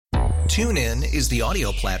TuneIn is the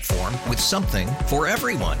audio platform with something for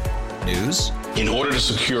everyone. News. In order to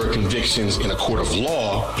secure convictions in a court of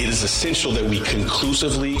law, it is essential that we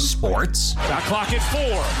conclusively. Sports. Shot clock at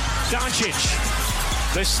 4.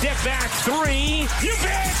 Doncic. The step back 3. You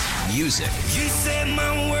bet. Music. You set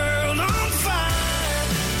my world on fire.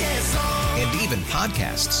 Yes, and even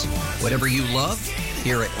podcasts. Whatever you love,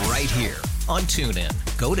 hear it right here on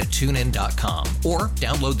TuneIn. Go to TuneIn.com or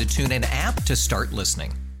download the TuneIn app to start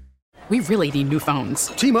listening. We really need new phones.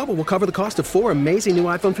 T-Mobile will cover the cost of 4 amazing new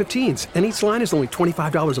iPhone 15s, and each line is only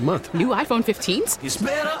 $25 a month. New iPhone 15s? it's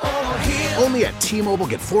better over here. Only at T-Mobile,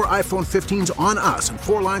 get 4 iPhone 15s on us and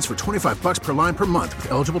 4 lines for $25 per line per month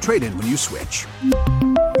with eligible trade-in when you switch.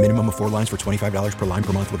 Minimum of 4 lines for $25 per line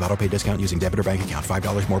per month with autopay discount using debit or bank account.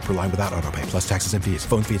 $5 more per line without autopay, plus taxes and fees.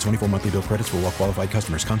 Phone fee at 24 monthly bill credits for well-qualified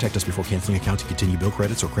customers. Contact us before canceling account to continue bill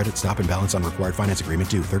credits or credit stop and balance on required finance agreement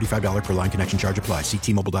due. $35 per line connection charge applies. See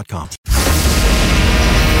T-Mobile.com.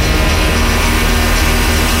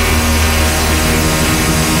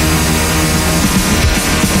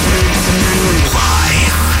 Live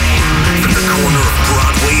from the corner of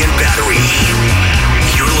Broadway and Battery,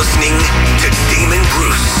 you're listening to Damon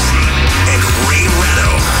Bruce and Ray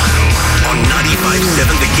Ratto on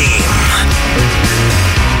 95.7 The Game.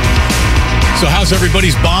 So how's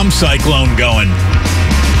everybody's bomb cyclone going?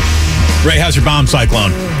 Ray, how's your bomb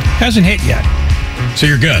cyclone? Hasn't hit yet. So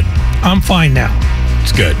you're good? I'm fine now.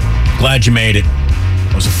 It's good. Glad you made it.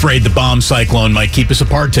 I was afraid the bomb cyclone might keep us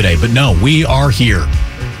apart today, but no, we are here.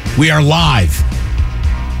 We are live.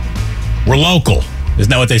 We're local. Isn't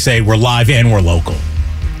that what they say? We're live and we're local.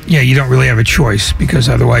 Yeah, you don't really have a choice because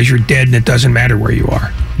otherwise you're dead and it doesn't matter where you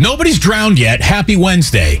are. Nobody's drowned yet. Happy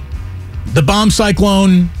Wednesday. The bomb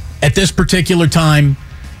cyclone at this particular time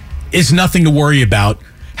is nothing to worry about.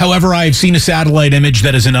 However, I've seen a satellite image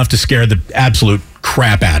that is enough to scare the absolute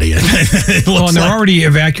crap out of you. Well, and they're already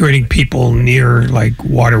evacuating people near, like,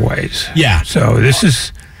 waterways. Yeah. So this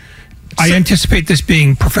is... I anticipate this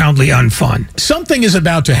being profoundly unfun. Something is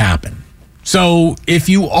about to happen. So if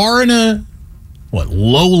you are in a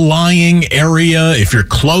low-lying area, if you're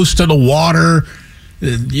close to the water,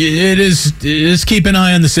 it is keep an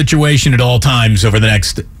eye on the situation at all times over the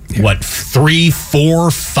next 3,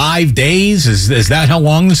 4, 5 days. Is that how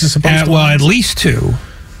long this is supposed to last? At least 2.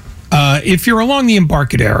 If you're along the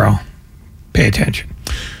Embarcadero, pay attention.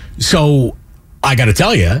 So I got to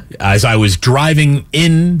tell you, as I was driving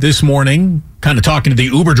in this morning, kind of talking to the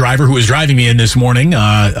Uber driver who was driving me in this morning,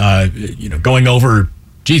 going over,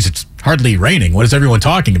 geez, it's hardly raining. What is everyone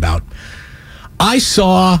talking about? I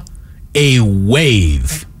saw a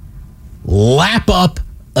wave lap up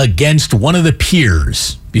against one of the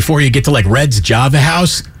piers before you get to like Red's Java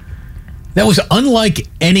House. That was unlike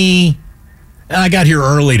any... I got here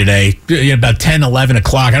early today, about 10, 11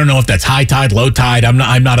 o'clock. I don't know if that's high tide, low tide. I'm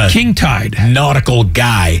not a king tide nautical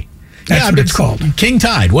guy. That's what it's called. King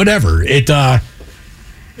tide, whatever. It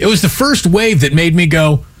was the first wave that made me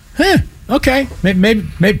go, okay,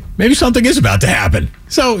 maybe something is about to happen.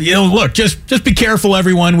 So, look, just be careful,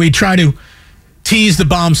 everyone. We try to tease the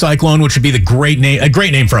bomb cyclone, which would be a great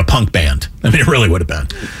name for a punk band. I mean, it really would have been.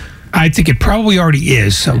 I think it probably already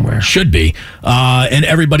is somewhere. Should be. And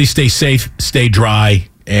everybody stay safe, stay dry,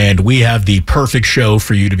 and we have the perfect show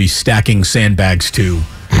for you to be stacking sandbags to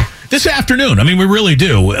this afternoon. I mean, we really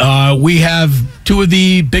do. We have 2 of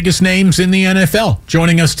the biggest names in the NFL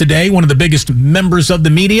joining us today. One of the biggest members of the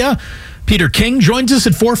media, Peter King, joins us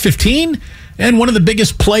at 4:15. And one of the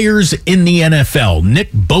biggest players in the NFL,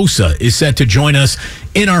 Nick Bosa, is set to join us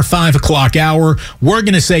in our 5 o'clock hour. We're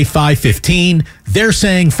going to say 5:15. They're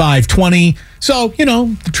saying 5:20. So,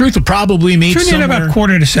 the truth will probably meet somewhere. Tune in about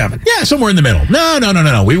 6:45. Yeah, somewhere in the middle.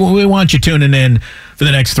 No. We want you tuning in for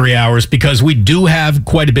the next 3 hours because we do have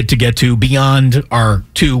quite a bit to get to beyond our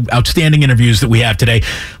 2 outstanding interviews that we have today.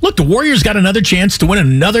 Look, the Warriors got another chance to win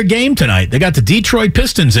another game tonight. They got the Detroit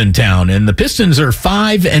Pistons in town, and the Pistons are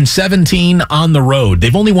 5-17 on the road.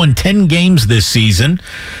 They've only won 10 games this season,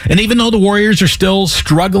 and even though the Warriors are still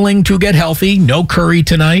struggling to get healthy, no Curry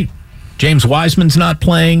tonight, James Wiseman's not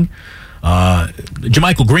playing,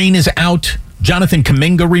 JaMychal Green is out. Jonathan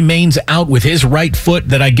Kuminga remains out with his right foot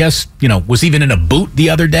that I guess, was even in a boot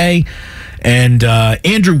the other day. And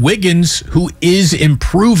Andrew Wiggins, who is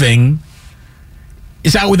improving,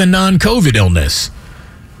 is out with a non-COVID illness.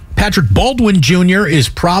 Patrick Baldwin Jr. is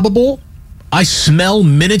probable. I smell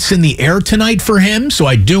minutes in the air tonight for him, so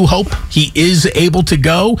I do hope he is able to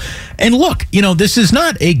go. And look, this is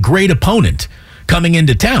not a great opponent coming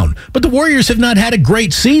into town, but the Warriors have not had a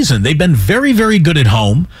great season. They've been very, very good at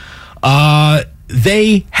home.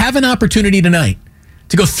 They have an opportunity tonight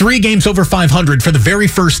to go 3 games over 500 for the very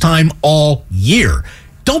first time all year.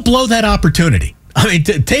 Don't blow that opportunity. I mean,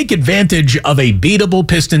 to take advantage of a beatable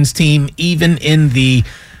Pistons team, even in the,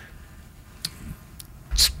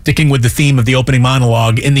 sticking with the theme of the opening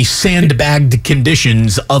monologue, in the sandbagged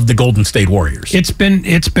conditions of the Golden State Warriors. It's been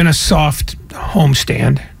a soft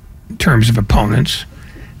homestand in terms of opponents.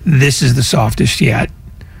 This is the softest yet.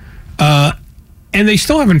 And they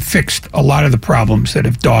still haven't fixed a lot of the problems that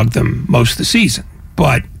have dogged them most of the season.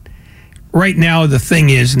 But right now, the thing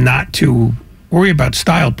is not to worry about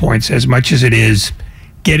style points as much as it is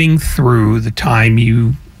getting through the time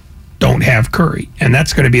you don't have Curry. And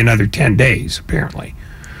that's going to be another 10 days, apparently.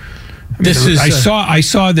 I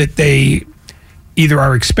saw that they either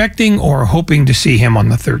are expecting or hoping to see him on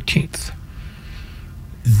the 13th.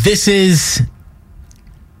 This is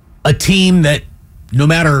a team that no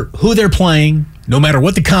matter who they're playing, no matter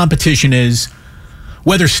what the competition is,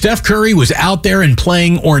 whether Steph Curry was out there and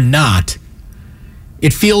playing or not,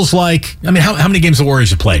 it feels like, I mean, how many games the Warriors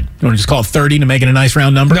have played? You want to just call it 30 to make it a nice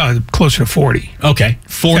round number? No, closer to 40. Okay,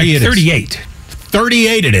 40 it is. 38.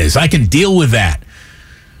 38 it is. I can deal with that.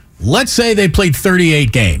 Let's say they played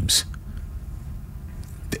 38 games.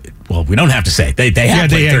 Well, we don't have to say. They have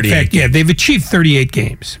played 38 games. Yeah, they've achieved 38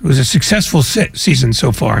 games. It was a successful season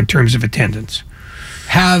so far in terms of attendance.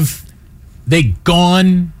 Have they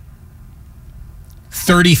gone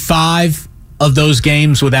 35 of those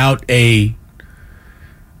games without a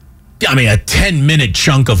 10-minute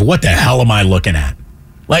chunk of what the hell am I looking at?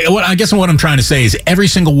 Like, I guess what I'm trying to say is every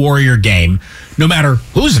single Warrior game, no matter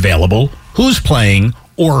who's available, who's playing,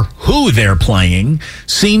 or who they're playing,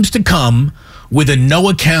 seems to come with a no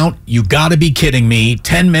account, you gotta be kidding me,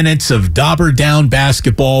 10 minutes of dauber down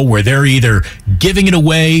basketball where they're either giving it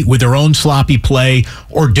away with their own sloppy play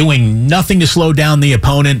or doing nothing to slow down the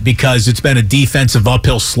opponent because it's been a defensive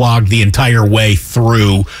uphill slog the entire way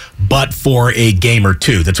through, but for a game or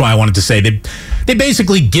two. That's why I wanted to say they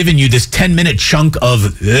basically given you this 10-minute chunk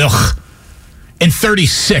of ugh in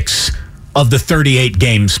 36 of the 38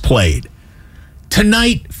 games played.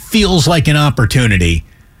 Tonight feels like an opportunity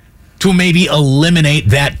to maybe eliminate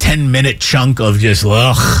that 10-minute chunk of just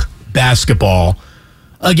basketball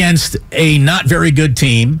against a not very good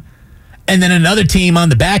team. And then another team on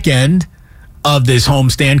the back end of this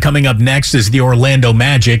homestand coming up next is the Orlando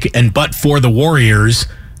Magic. And but for the Warriors,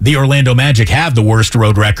 the Orlando Magic have the worst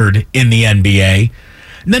road record in the NBA.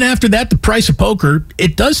 And then after that, the price of poker,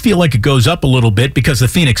 it does feel like it goes up a little bit because the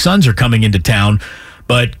Phoenix Suns are coming into town.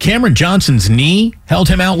 But Cameron Johnson's knee held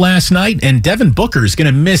him out last night, and Devin Booker is going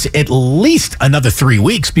to miss at least another 3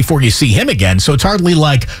 weeks before you see him again. So it's hardly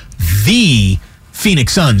like the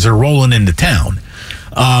Phoenix Suns are rolling into town.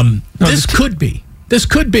 This could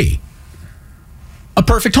be a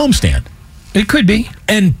perfect homestand. It could be.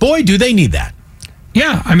 And boy, do they need that.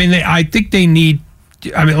 Yeah, I mean, I think they need,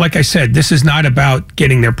 like I said, this is not about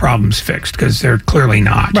getting their problems fixed because they're clearly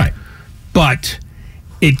not. Right. But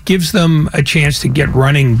it gives them a chance to get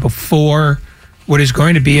running before what is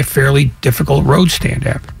going to be a fairly difficult road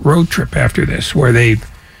trip after this, where they've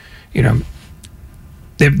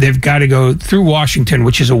got to go through Washington,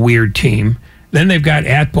 which is a weird team. Then they've got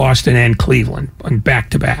at Boston and Cleveland on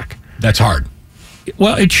back-to-back. That's hard.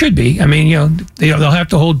 Well, it should be. I mean, they'll have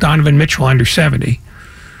to hold Donovan Mitchell under 70.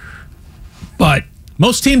 But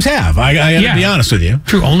most teams have. I got to be honest with you.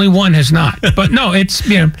 True. Only one has not. But no, it's,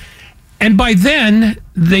 and by then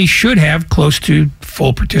they should have close to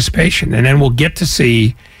full participation. And then we'll get to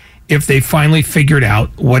see if they finally figured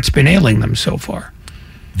out what's been ailing them so far.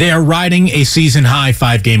 They are riding a season-high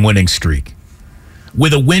 5-game winning streak.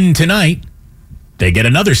 With a win tonight, they get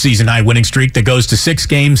another season-high winning streak that goes to 6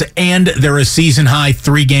 games, and they're a season-high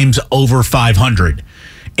 3 games over 500.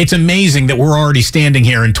 It's amazing that we're already standing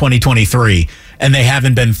here in 2023, and they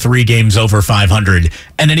haven't been 3 games over 500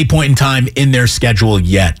 at any point in time in their schedule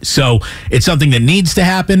yet. So it's something that needs to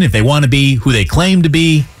happen if they want to be who they claim to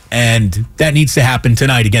be, and that needs to happen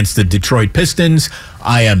tonight against the Detroit Pistons.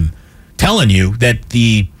 I am telling you that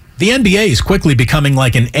the NBA is quickly becoming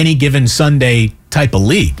like an any given Sunday type of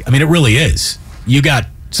league. I mean, it really is. You got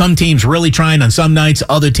some teams really trying on some nights,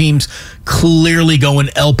 other teams clearly going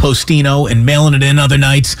El Postino and mailing it in other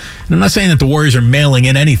nights. And I'm not saying that the Warriors are mailing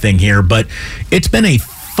in anything here, but it's been a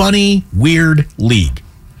funny, weird league.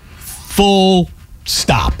 Full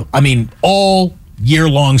stop. I mean, all year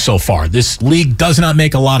long so far. This league does not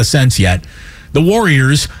make a lot of sense yet. The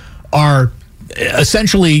Warriors are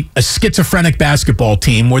essentially a schizophrenic basketball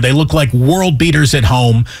team where they look like world beaters at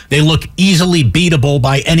home. They look easily beatable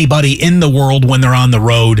by anybody in the world when they're on the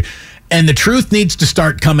road. And the truth needs to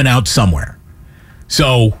start coming out somewhere.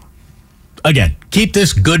 So again, keep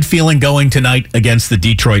this good feeling going tonight against the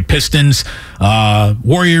Detroit Pistons.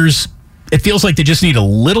 Warriors, it feels like they just need a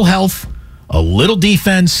little health, a little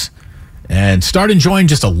defense, and start enjoying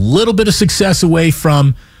just a little bit of success away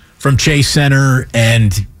from Chase Center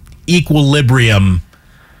and equilibrium.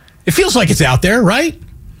 It feels like it's out there, right?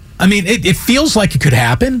 I mean, it feels like it could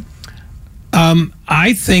happen.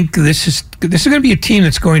 I think this is going to be a team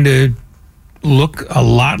that's going to look a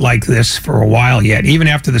lot like this for a while yet, even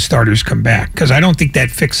after the starters come back, because I don't think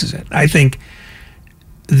that fixes it. I think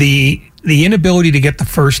the inability to get the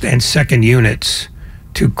first and second units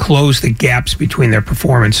to close the gaps between their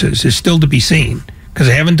performances is still to be seen, because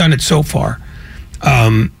they haven't done it so far.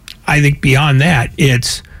 I think beyond that,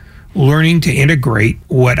 it's learning to integrate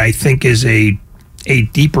what I think is a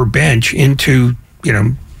deeper bench into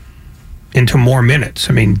more minutes.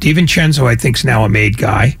 I mean, DiVincenzo, I think, is now a made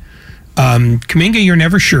guy. Kuminga, you're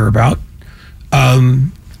never sure about.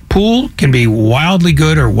 Poole can be wildly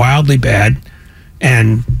good or wildly bad,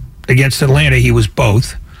 and against Atlanta, he was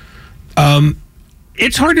both.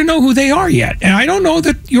 It's hard to know who they are yet, and I don't know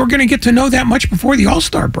that you're going to get to know that much before the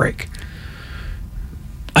All-Star break.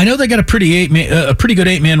 I know they got a pretty good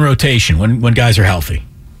 8-man rotation when guys are healthy.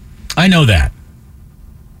 I know that.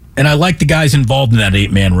 And I like the guys involved in that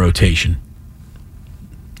 8-man rotation.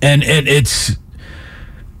 And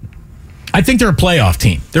I think they're a playoff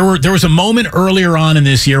team. There was a moment earlier on in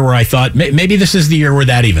this year where I thought maybe this is the year where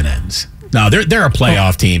that even ends. No, they're a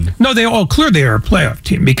playoff team. No, they all clearly are a playoff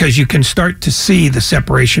team, because you can start to see the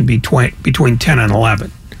separation between 10 and 11.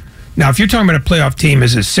 Now, if you're talking about a playoff team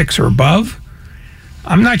as a 6 or above,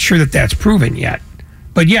 I'm not sure that that's proven yet.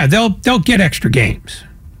 But yeah, they'll get extra games.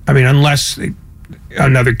 I mean, unless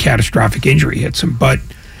another catastrophic injury hits them. But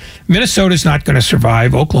Minnesota's not going to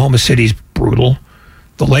survive. Oklahoma City's brutal.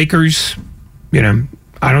 The Lakers, I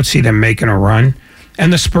don't see them making a run.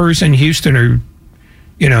 And the Spurs and Houston are,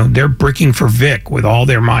 they're bricking for Vic with all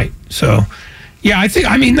their might. So, yeah, I think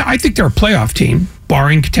they're a playoff team,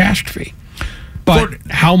 barring catastrophe. But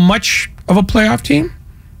how much of a playoff team?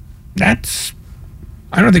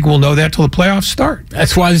 I don't think we'll know that till the playoffs start.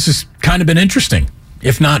 That's why this has kind of been interesting,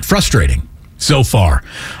 if not frustrating, so far.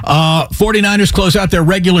 49ers close out their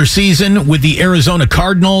regular season with the Arizona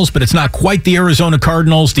Cardinals, but it's not quite the Arizona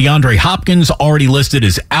Cardinals. DeAndre Hopkins already listed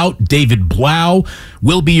as out. David Blau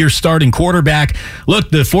will be your starting quarterback.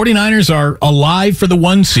 Look, the 49ers are alive for the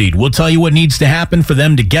 1 seed. We'll tell you what needs to happen for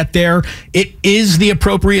them to get there. It is the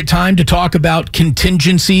appropriate time to talk about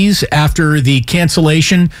contingencies after the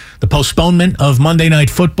cancellation, the postponement of Monday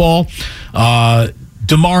Night Football.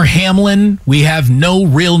 Damar Hamlin, we have no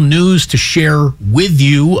real news to share with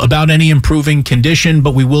you about any improving condition,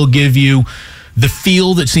 but we will give you the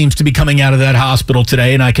feel that seems to be coming out of that hospital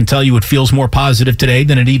today, and I can tell you it feels more positive today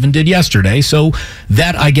than it even did yesterday. So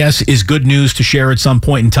that, I guess, is good news to share at some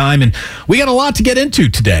point in time. And we got a lot to get into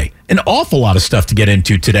today. An awful lot of stuff to get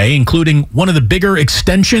into today, including one of the bigger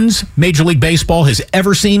extensions Major League Baseball has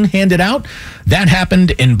ever seen handed out. That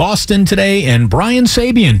happened in Boston today, and Brian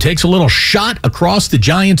Sabean takes a little shot across the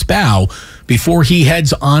Giants' bow before he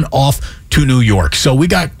heads on off to New York. So we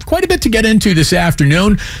got quite a bit to get into this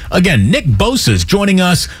afternoon. Again, Nick Bosa is joining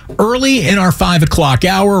us early in our 5 o'clock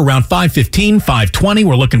hour, around 5:15, 5:20.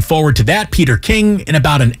 We're looking forward to that. Peter King in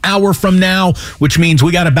about an hour from now, which means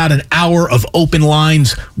we got about an hour of open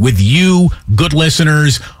lines with you, good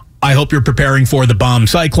listeners. I hope you're preparing for the bomb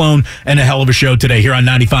cyclone, and a hell of a show today here on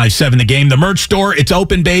 95.7 The Game. The merch store, it's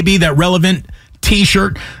open, baby. That relevant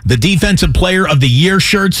T-shirt, the Defensive Player of the Year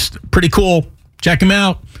shirts, pretty cool. Check them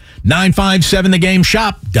out.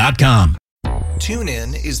 957thegameshop.com.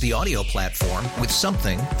 TuneIn is the audio platform with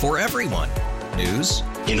something for everyone. News.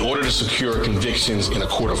 In order to secure convictions in a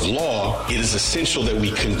court of law, it is essential that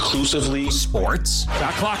we conclusively. Sports.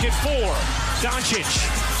 Shot clock at 4.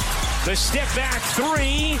 Doncic. The step back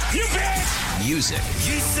 3. You bet. Music.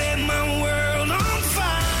 You set my world on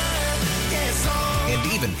fire. Yes, and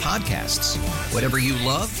even podcasts. Whatever you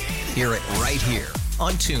love, hear it right here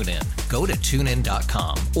on TuneIn. Go to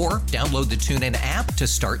TuneIn.com or download the TuneIn app to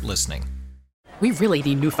start listening. We really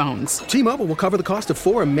need new phones. T-Mobile will cover the cost of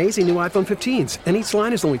 4 amazing new iPhone 15s, and each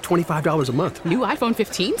line is only $25 a month. New iPhone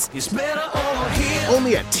 15s? it's better over here.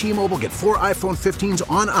 Only at T-Mobile, get 4 iPhone 15s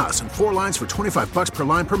on us and 4 lines for $25 per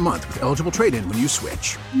line per month with eligible trade-in when you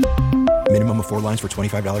switch. Minimum of 4 lines for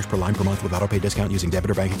 $25 per line per month with autopay discount using debit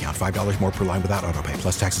or bank account. $5 more per line without autopay,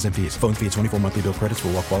 plus taxes and fees. Phone fee at 24 monthly bill credits for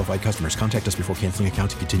well-qualified customers. Contact us before canceling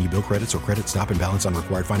account to continue bill credits or credit stop and balance on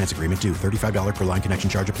required finance agreement due. $35 per line connection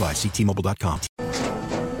charge applies. See T-Mobile.com.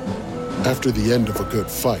 After the end of a good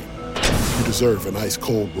fight, you deserve an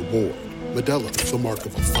ice-cold reward. Modelo, the mark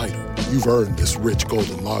of a fighter. You've earned this rich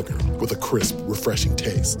golden lager with a crisp, refreshing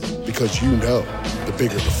taste. Because you know, the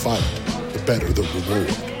bigger the fight, the better the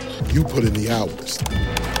reward. You put in the hours,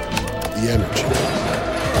 the energy,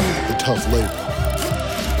 the tough labor.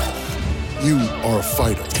 You are a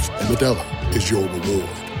fighter, and Modelo is your reward.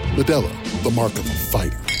 Modelo, the mark of a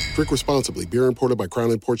fighter. Drink responsibly. Beer imported by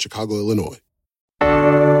Crown Imports, Chicago, Illinois.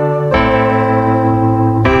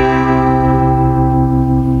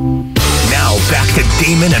 Back to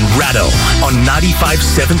Damon and Ratto on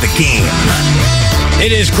 95.7 The Game.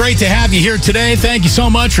 It is great to have you here today. Thank you so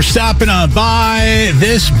much for stopping on by.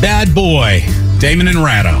 This bad boy, Damon and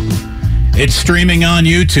Ratto. It's streaming on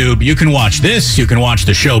YouTube. You can watch this. You can watch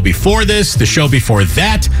the show before this, the show before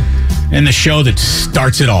that, and the show that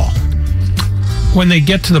starts it all. When they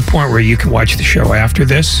get to the point where you can watch the show after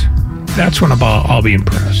this, that's when I'll be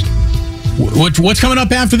impressed. What's coming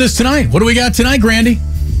up after this tonight? What do we got tonight, Grandy?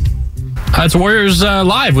 It's Warriors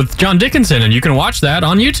Live with John Dickinson, and you can watch that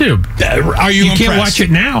on YouTube. Are you impressed? Can't watch it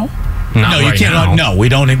now. No, you can't. now. No, we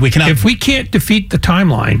don't. We cannot. If we can't defeat the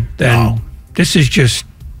timeline, then this is just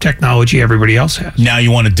technology everybody else has. Now you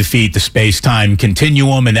want to defeat the space-time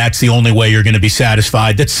continuum, and that's the only way you're going to be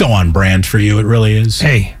satisfied. That's so on brand for you. It really is.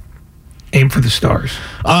 Hey, aim for the stars.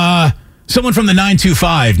 Someone from the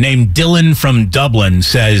 925 named Dylan from Dublin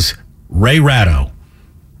says, Ray Ratto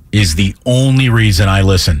is the only reason I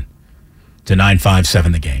listen to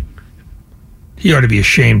 957 The Game. He ought to be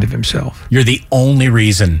ashamed of himself. You're the only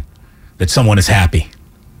reason that someone is happy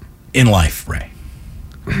in life, Ray.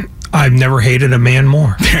 I've never hated a man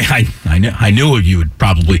more. I knew you would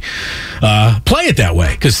probably play it that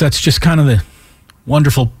way, because that's just kind of the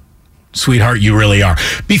wonderful sweetheart you really are.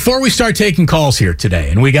 Before we start taking calls here today,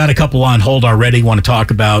 and we got a couple on hold already, want to talk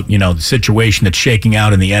about, the situation that's shaking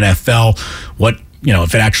out in the NFL,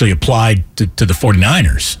 if it actually applied to the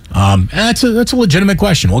 49ers. That's a legitimate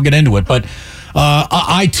question. We'll get into it. But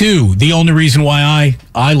I too, the only reason why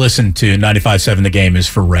I listen to 95.7 The Game is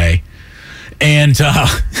for Ray. And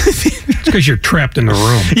it's because you're trapped in the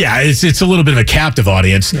room. Yeah, it's a little bit of a captive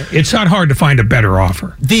audience. It's not hard to find a better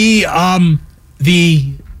offer. The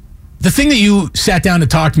thing that you sat down to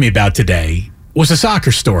talk to me about today was a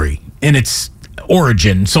soccer story in its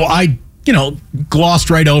origin. So I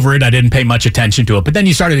glossed right over it. I didn't pay much attention to it. But then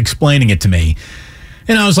you started explaining it to me.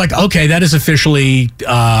 And I was like, okay, that is officially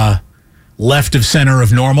left of center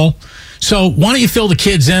of normal. So why don't you fill the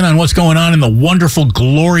kids in on what's going on in the wonderful,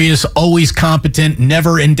 glorious, always competent,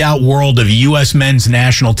 never in doubt world of U.S. men's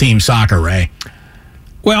national team soccer, Ray?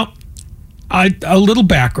 Well, a little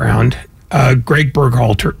background. Greg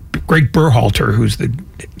Berhalter, who's the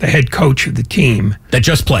head coach of the team. That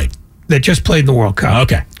just played in the World Cup.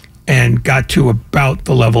 Okay. And got to about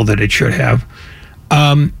the level that it should have.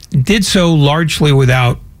 Did so largely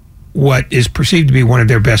without what is perceived to be one of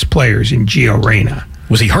their best players in Gio Reyna.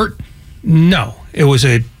 Was he hurt? No. It was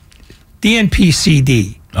a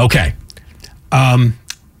DNP-CD. Okay.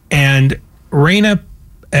 And Reyna,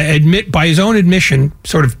 by his own admission,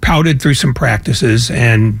 sort of pouted through some practices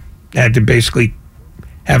and had to basically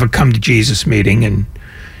have a come-to-Jesus meeting and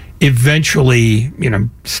eventually,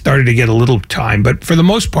 started to get a little time. But for the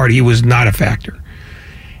most part, he was not a factor.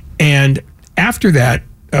 And after that,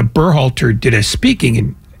 Berhalter did a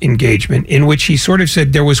speaking engagement in which he sort of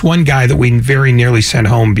said there was one guy that we very nearly sent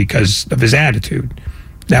home because of his attitude.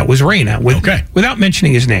 That was Reyna, without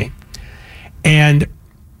mentioning his name. And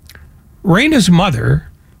Reyna's mother,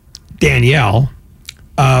 Danielle,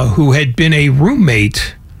 who had been a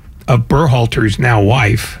roommate of Berhalter's now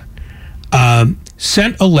wife,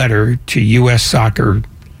 sent a letter to U.S. Soccer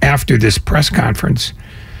after this press conference,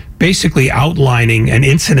 basically outlining an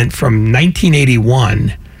incident from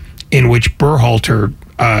 1981 in which Berhalter,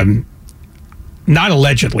 not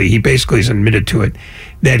allegedly, he basically has admitted to it,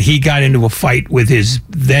 that he got into a fight with his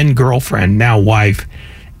then girlfriend, now wife,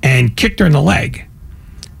 and kicked her in the leg.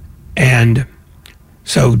 And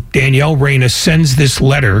so Danielle Reyna sends this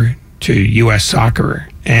letter to U.S. Soccer,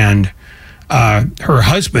 and her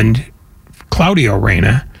husband, Claudio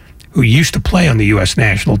Reyna, who used to play on the U.S.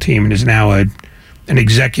 national team and is now an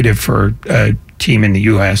executive for a team in the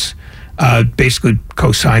U.S., basically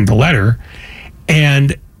co-signed the letter.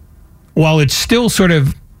 And while it's still sort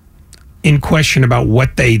of in question about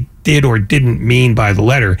what they did or didn't mean by the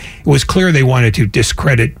letter, it was clear they wanted to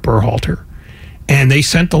discredit Berhalter. And they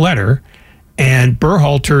sent the letter, and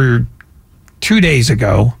Berhalter 2 days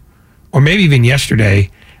ago, or maybe even yesterday,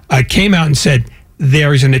 came out and said,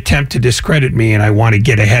 there's an attempt to discredit me and I want to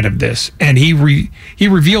get ahead of this. And he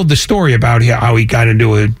revealed the story about how he got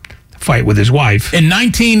into a fight with his wife. In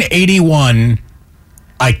 1981,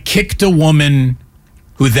 I kicked a woman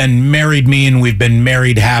who then married me, and we've been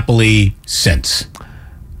married happily since.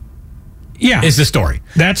 Yeah, is the story.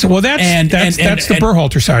 That's the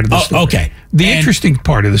Berhalter side of the story. Okay. The interesting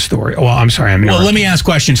part of the story. Well, I'm sorry. Let me ask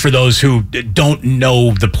questions for those who don't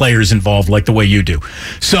know the players involved like the way you do.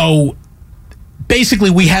 So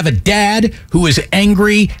basically, we have a dad who is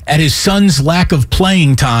angry at his son's lack of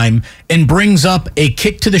playing time and brings up a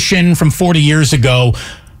kick to the shin from 40 years ago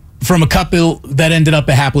from a couple that ended up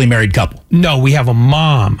a happily married couple. No, we have a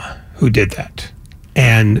mom who did that.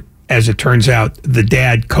 And as it turns out, the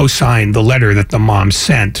dad co-signed the letter that the mom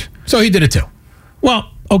sent. So he did it too.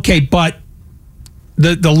 Well, okay, but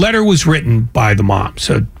the letter was written by the mom.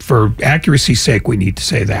 So for accuracy's sake, we need to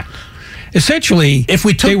say that. Essentially, if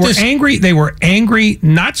we took they were angry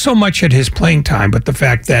not so much at his playing time, but the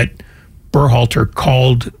fact that Berhalter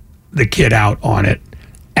called the kid out on it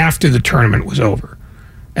after the tournament was over.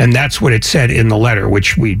 And that's what it said in the letter,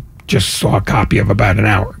 which we just saw a copy of about an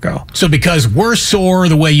hour ago. So because we're sore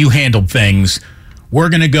the way you handled things, we're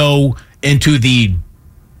going to go into the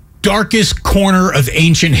darkest corner of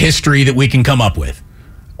ancient history that we can come up with.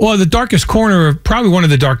 Well, the darkest corner, probably one of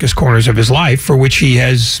the darkest corners of his life, for which he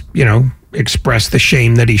has, expressed the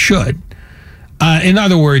shame that he should. In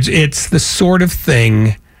other words, it's the sort of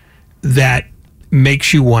thing that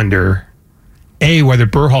makes you wonder, A, whether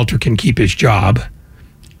Berhalter can keep his job,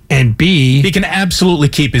 and B, he can absolutely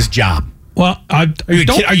keep his job. Well, are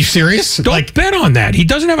you serious? Don't bet on that. He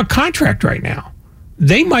doesn't have a contract right now.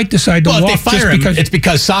 They might decide to walk. If they fire him, it's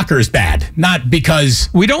because soccer is bad, not because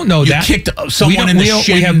we don't know you that kicked someone in the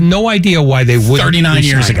shin. We have no idea why they wouldn't. 39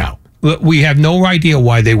 years ago, we have no idea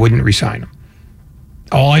why they wouldn't resign him.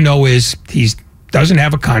 All I know is he doesn't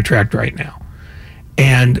have a contract right now,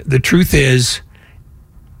 and the truth is,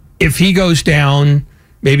 if he goes down,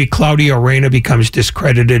 maybe Claudio Reyna becomes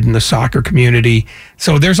discredited in the soccer community.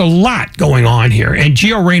 So there's a lot going on here. And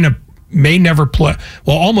Gio Reyna may never play,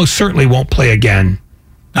 well, almost certainly won't play again.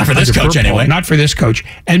 Not for this coach, anyway. Not for this coach.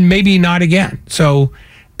 And maybe not again. So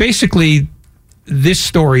basically, this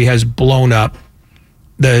story has blown up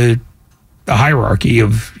the hierarchy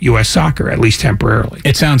of U.S. soccer, at least temporarily.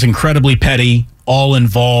 It sounds incredibly petty, all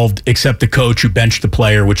involved, except the coach who benched the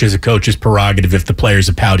player, which is a coach's prerogative if the player's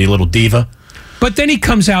a pouty little diva. But then he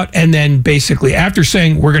comes out and then basically, after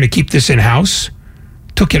saying we're going to keep this in-house,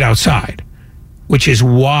 took it outside, which is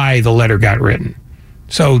why the letter got written.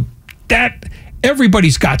 So that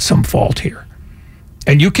everybody's got some fault here.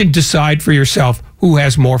 And you can decide for yourself who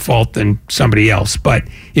has more fault than somebody else. But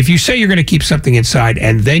if you say you're going to keep something inside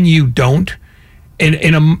and then you don't,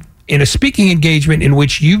 in a speaking engagement in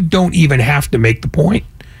which you don't even have to make the point,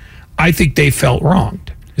 I think they felt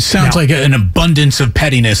wronged. It sounds like an abundance of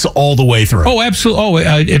pettiness all the way through. Oh, absolutely.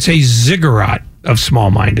 Oh, it's a ziggurat of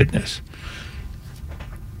small-mindedness.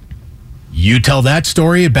 You tell that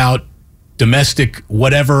story about domestic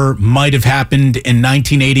whatever might have happened in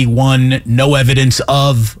 1981, no evidence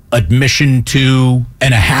of, admission to,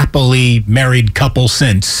 and a happily married couple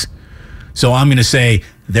since. So I'm going to say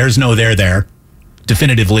there's no there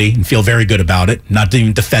definitively and feel very good about it, not to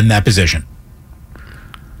even defend that position.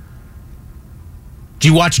 Do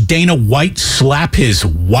you watch Dana White slap his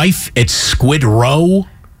wife at Squid Row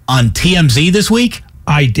on TMZ this week?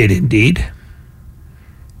 I did indeed.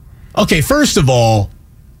 Okay, first of all,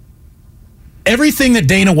 everything that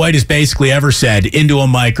Dana White has basically ever said into a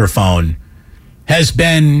microphone has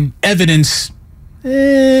been evidence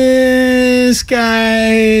this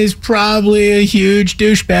guy is probably a huge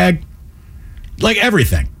douchebag. Like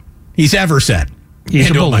everything he's ever said. He's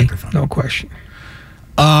a bully, no question.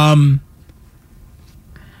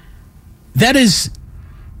 That is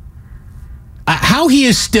how he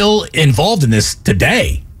is still involved in this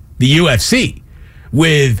today, the UFC,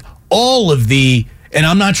 with all of the, and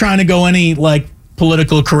I'm not trying to go any like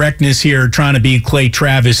political correctness here, trying to be Clay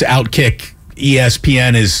Travis, outkick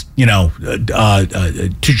ESPN is,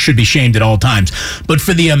 should be shamed at all times. But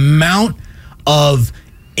for the amount of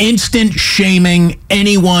instant shaming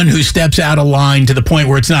anyone who steps out of line to the point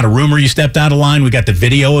where it's not a rumor you stepped out of line, we got the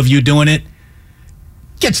video of you doing it,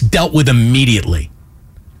 gets dealt with immediately.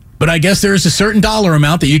 But I guess there is a certain dollar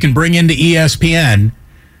amount that you can bring into ESPN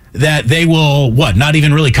that they will, not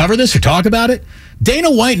even really cover this or talk about it?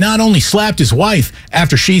 Dana White not only slapped his wife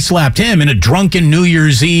after she slapped him in a drunken New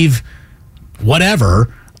Year's Eve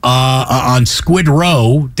whatever on Squid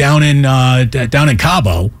Row down in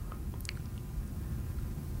Cabo,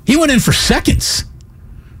 he went in for seconds.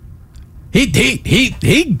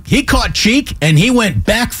 He caught cheek and he went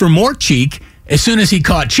back for more cheek as soon as he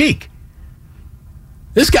caught cheek.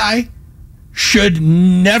 This guy should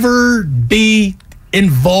never be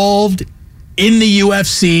involved in the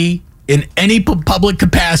UFC in any public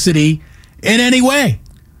capacity in any way.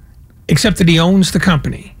 Except that he owns the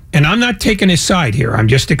company. And I'm not taking his side here. I'm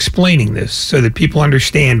just explaining this so that people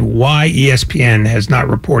understand why ESPN has not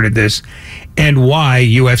reported this and why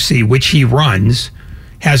UFC, which he runs,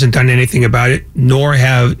 hasn't done anything about it, nor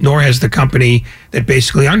has the company that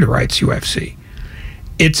basically underwrites UFC.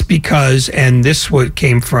 It's because, and this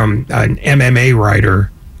came from an MMA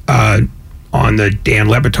writer on the Dan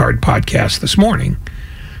Le Batard podcast this morning,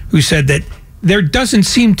 who said that there doesn't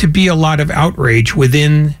seem to be a lot of outrage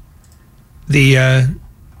within the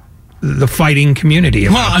fighting community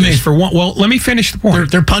about this. For one, well, let me finish the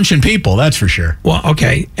point. They're punching people, that's for sure. Well,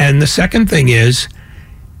 okay. And the second thing is,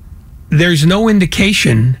 there's no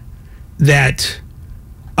indication that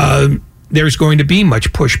there's going to be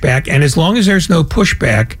much pushback. And as long as there's no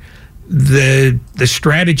pushback, the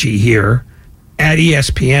strategy here at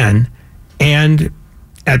ESPN and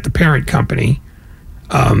at the parent company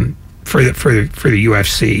for the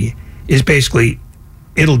UFC is basically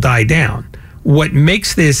it'll die down. What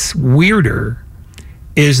makes this weirder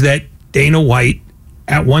is that Dana White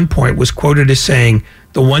at one point was quoted as saying,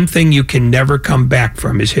 the one thing you can never come back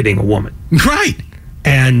from is hitting a woman. Right.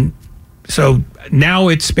 And so now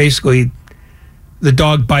it's basically the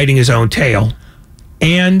dog biting his own tail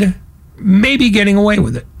and maybe getting away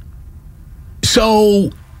with it.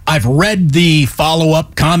 So I've read the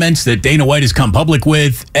follow-up comments that Dana White has come public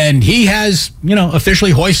with, and he has,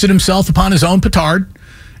 officially hoisted himself upon his own petard.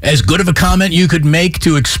 As good of a comment you could make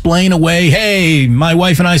to explain away, hey, my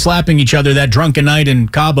wife and I slapping each other that drunken night in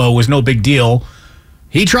Cabo was no big deal.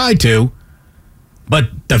 He tried to, but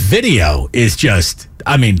the video is just,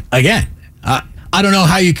 again, I don't know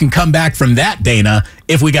how you can come back from that, Dana,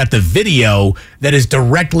 if we got the video that is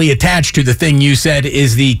directly attached to the thing you said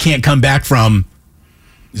is the can't come back from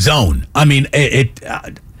zone. It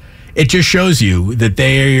just shows you that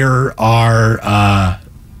there are...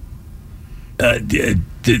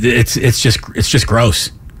 It's just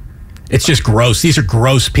gross. It's just gross. These are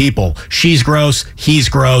gross people. She's gross. He's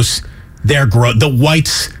gross. They're gross. The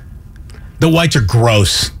whites are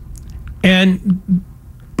gross.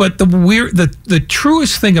 But the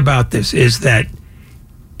truest thing about this is that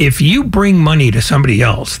if you bring money to somebody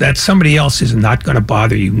else, that somebody else is not going to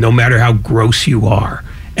bother you, no matter how gross you are.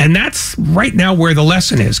 And that's right now where the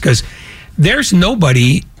lesson is, because there's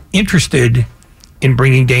nobody interested in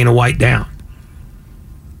bringing Dana White down.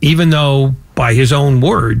 Even though, by his own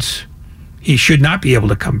words, he should not be able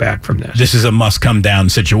to come back from this. This is a must-come-down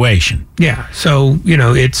situation. Yeah, so,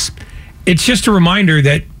 it's just a reminder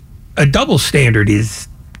that a double standard is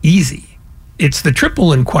easy. It's the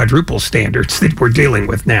triple and quadruple standards that we're dealing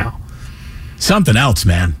with now. Something else,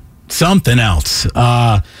 man. Something else.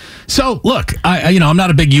 So, look, I'm not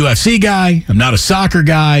a big UFC guy. I'm not a soccer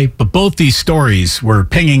guy. But both these stories were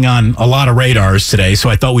pinging on a lot of radars today, so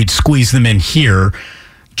I thought we'd squeeze them in here.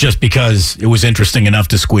 Just because it was interesting enough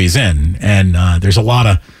to squeeze in, and there's a lot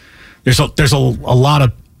of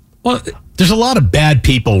bad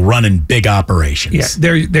people running big operations. Yeah,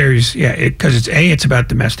 because it's about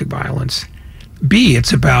domestic violence. B,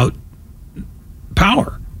 it's about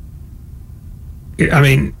power.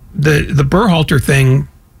 The Berhalter thing,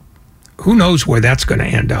 who knows where that's going to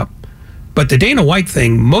end up? But the Dana White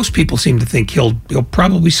thing, most people seem to think he'll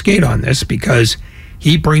probably skate on this because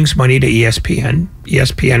he brings money to ESPN.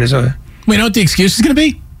 ESPN is a... We know what the excuse is going to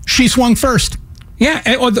be? She swung first. Yeah,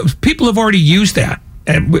 people have already used that,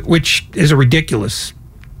 which is a ridiculous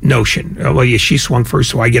notion. Well, yeah, she swung first,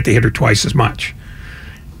 so I get to hit her twice as much.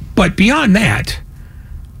 But beyond that,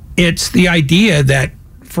 it's the idea that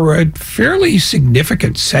for a fairly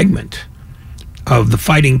significant segment of the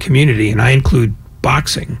fighting community, and I include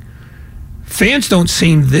boxing, fans don't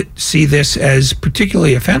seem to see this as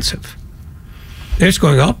particularly offensive. They're just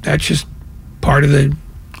going, that's just part of the...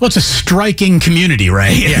 Well, it's a striking community,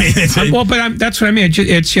 right? Yeah. That's what I mean.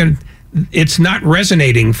 It's not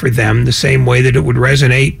resonating for them the same way that it would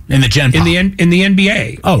resonate in the Gen Pop. in the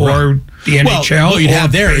NBA or the NHL. What you'd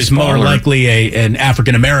have there is more likely an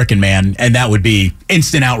African-American man, and that would be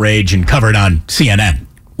instant outrage and covered on CNN.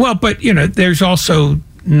 Well, but, there's also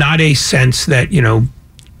not a sense that,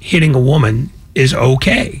 hitting a woman is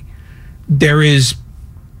okay. There is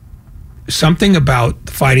something about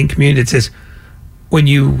the fighting community that says when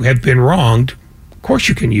you have been wronged, of course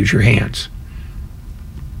you can use your hands.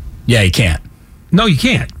 Yeah, you can't. No, you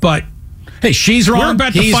can't. But hey, she's wrong.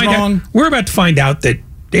 He's wrong. We're about to find out that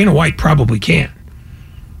Dana White probably can.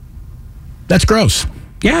 That's gross.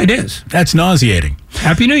 Yeah, it is. That's nauseating.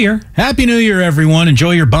 Happy New Year. Happy New Year, everyone.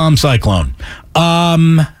 Enjoy your bomb cyclone.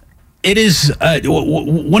 It is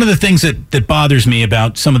one of the things that bothers me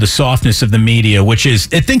about some of the softness of the media, which is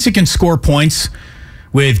it thinks it can score points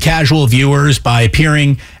with casual viewers by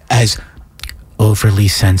appearing as overly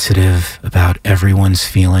sensitive about everyone's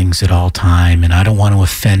feelings at all time, and I don't want to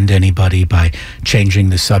offend anybody by changing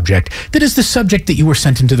the subject. That is the subject that you were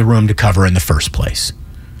sent into the room to cover in the first place.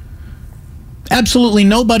 Absolutely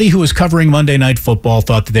nobody who was covering Monday Night Football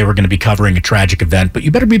thought that they were going to be covering a tragic event, but you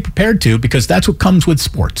better be prepared to, because that's what comes with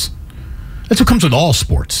sports. That's what comes with all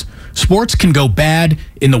sports. Sports can go bad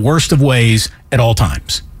in the worst of ways at all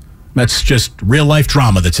times. That's just real-life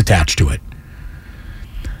drama that's attached to it.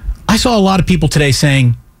 I saw a lot of people today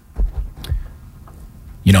saying,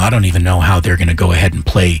 I don't even know how they're going to go ahead and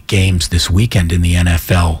play games this weekend in the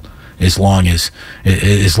NFL as long as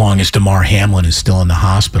Damar Hamlin is still in the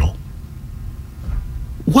hospital.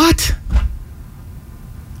 What?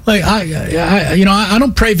 Like I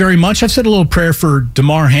don't pray very much. I've said a little prayer for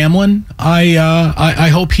Damar Hamlin. I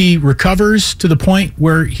hope he recovers to the point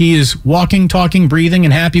where he is walking, talking, breathing,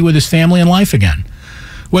 and happy with his family and life again.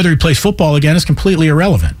 Whether he plays football again is completely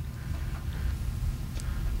irrelevant.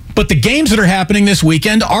 But the games that are happening this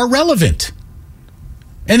weekend are relevant.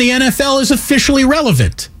 And the NFL is officially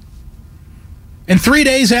relevant. And 3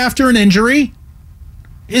 days after an injury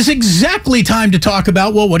is exactly time to talk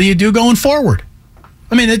about, well, what do you do going forward?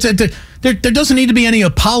 I mean, there doesn't need to be any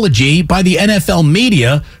apology by the NFL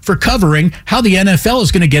media for covering how the NFL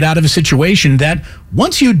is going to get out of a situation that,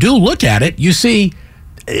 once you do look at it, you see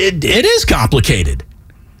it is complicated.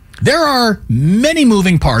 There are many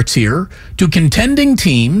moving parts here to contending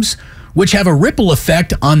teams, which have a ripple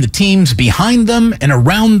effect on the teams behind them and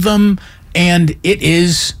around them, and it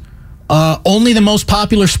is only the most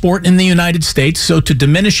popular sport in the United States, so to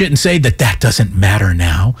diminish it and say that doesn't matter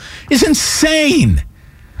now is insane.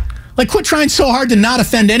 Like, quit trying so hard to not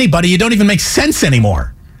offend anybody. You don't even make sense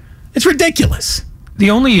anymore. It's ridiculous.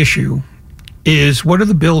 The only issue is, what do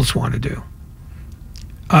the Bills want to do?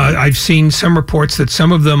 I've seen some reports that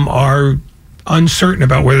some of them are uncertain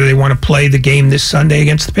about whether they want to play the game this Sunday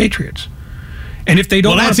against the Patriots. And if they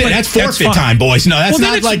don't, that's it. That's forfeit time, boys. No, that's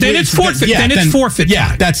not like then it's forfeit. Yeah, then it's forfeit.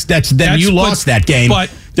 Yeah, that's you lost that game. But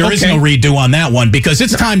there is no redo on that one, because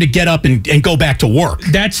it's time to get up and go back to work.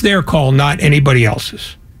 That's their call, not anybody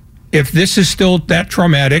else's. If this is still that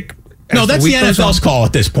traumatic. No, that's the NFL's call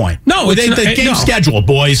at this point. No, the game's scheduled,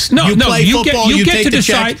 boys. No, you play football, you take get to the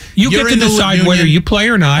decide. check. You get to decide whether you play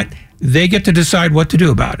or not. They get to decide what to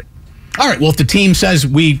do about it. All right. Well, if the team says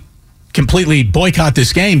we completely boycott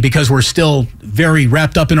this game because we're still very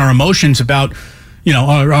wrapped up in our emotions about,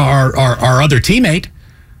 our other teammate,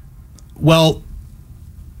 well,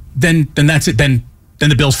 then that's it. Then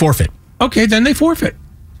the Bills forfeit. Okay, then they forfeit.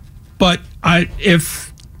 But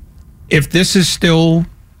if this is still,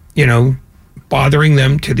 bothering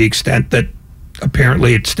them to the extent that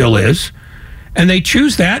apparently it still is, and they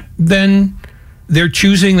choose that, then they're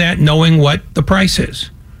choosing that knowing what the price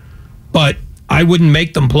is. But I wouldn't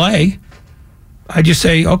make them play. I just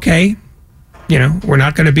say, okay, we're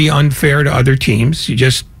not going to be unfair to other teams.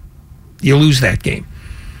 You lose that game.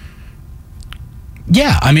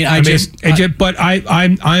 Yeah, but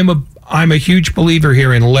I'm a huge believer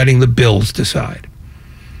here in letting the Bills decide,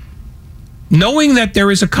 knowing that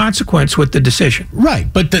there is a consequence with the decision.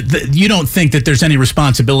 Right, but you don't think that there's any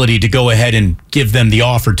responsibility to go ahead and give them the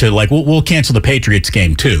offer to, like, we'll cancel the Patriots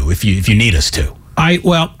game too if you need us to. I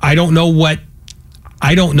don't know what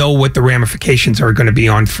the ramifications are going to be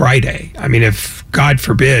on Friday. I mean, if, God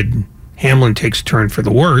forbid, Hamlin takes a turn for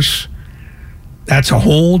the worse, that's a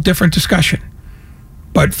whole different discussion.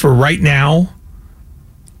 But for right now,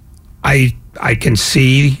 I can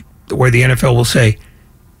see where the NFL will say,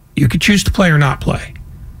 you could choose to play or not play.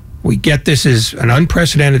 We get this is an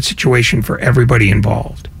unprecedented situation for everybody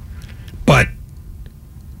involved. But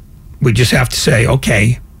we just have to say,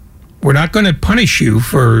 okay, we're not going to punish you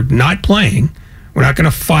for not playing. We're not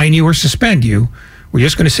going to fine you or suspend you. We're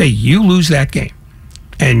just going to say you lose that game.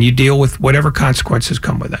 And you deal with whatever consequences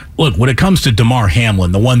come with that. Look, when it comes to Damar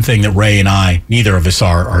Hamlin, the one thing that Ray and I, neither of us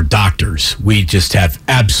are doctors. We just have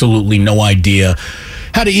absolutely no idea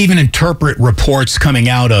how to even interpret reports coming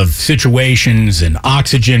out of situations and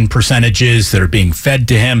oxygen percentages that are being fed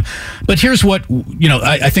to him. But here's what,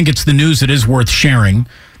 I think it's the news that is worth sharing.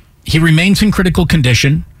 He remains in critical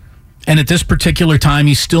condition, and at this particular time,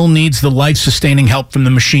 he still needs the life-sustaining help from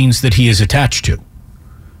the machines that he is attached to.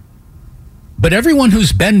 But everyone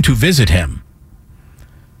who's been to visit him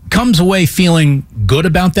comes away feeling good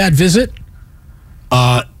about that visit.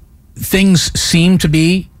 Things seem to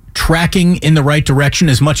be tracking in the right direction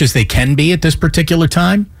as much as they can be at this particular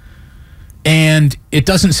time. And it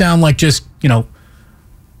doesn't sound like just,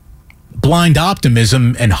 blind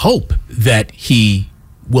optimism and hope that he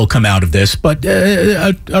will come out of this, but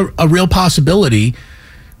a real possibility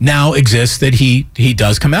now exists that he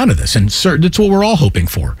does come out of this, and that's what we're all hoping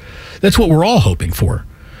for. That's what we're all hoping for.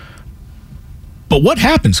 But what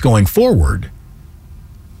happens going forward?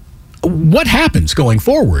 What happens going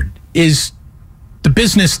forward is the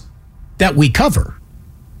business that we cover.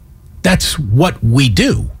 That's what we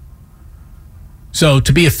do. So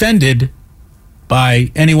to be offended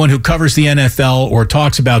by anyone who covers the NFL or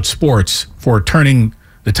talks about sports for turning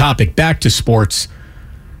the topic back to sports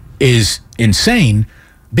is insane,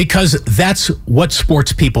 because that's what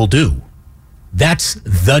sports people do. That's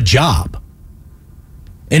the job.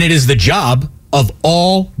 And it is the job of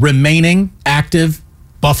all remaining active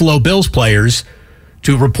Buffalo Bills players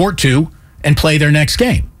to report to and play their next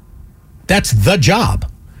game. That's the job.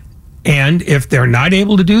 And if they're not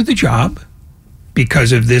able to do the job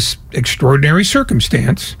because of this extraordinary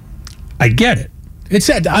circumstance, I get it. It's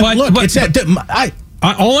that.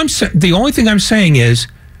 The only thing I'm saying is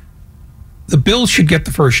the Bills should get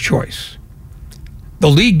the first choice. The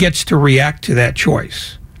league gets to react to that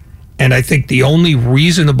choice. And I think the only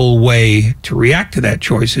reasonable way to react to that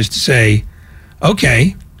choice is to say,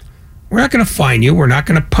 okay, we're not going to fine you. We're not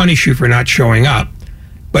going to punish you for not showing up,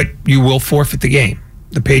 but you will forfeit the game.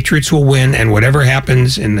 The Patriots will win, and whatever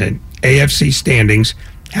happens in the AFC standings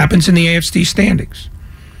happens in the AFC standings.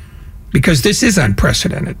 Because this is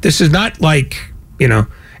unprecedented. This is not like,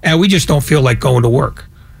 and we just don't feel like going to work.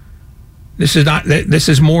 This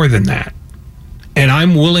is more than that. And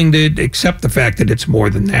I'm willing to accept the fact that it's more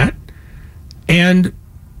than that. And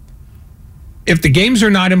if the games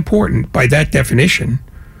are not important by that definition,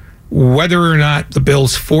 whether or not the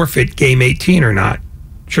Bills forfeit game 18 or not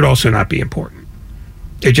should also not be important.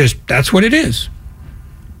 That's what it is.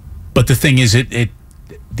 But the thing is,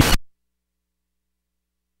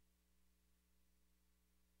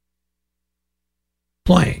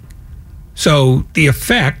 playing. So the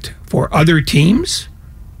effect for other teams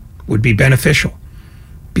would be beneficial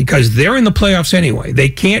because they're in the playoffs anyway. They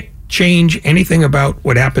can't change anything about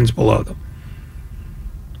what happens below them.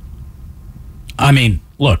 I mean,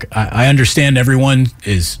 look, I understand everyone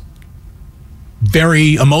is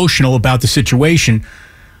very emotional about the situation,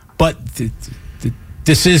 but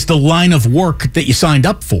this is the line of work that you signed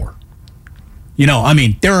up for.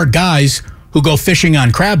 There are guys who go fishing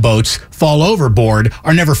on crab boats, fall overboard,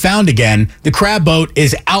 are never found again. The crab boat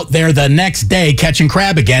is out there the next day catching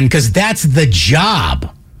crab again because that's the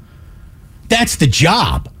job. That's the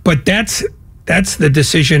job. But that's the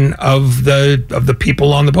decision of the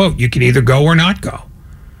people on the boat. You can either go or not go.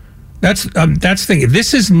 That's the thing.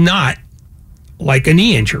 This is not like a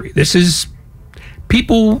knee injury. This is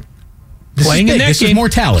people playing in that game. This is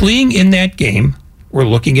mortality. Playing in that game, we're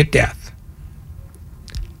looking at death.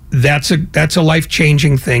 That's a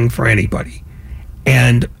life-changing thing for anybody.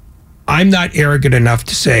 And I'm not arrogant enough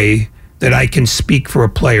to say that I can speak for a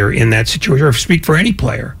player in that situation or speak for any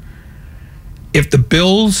player. If the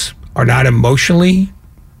Bills are not emotionally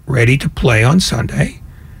ready to play on Sunday,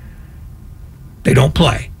 they don't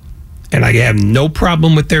play. And I have no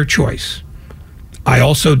problem with their choice. I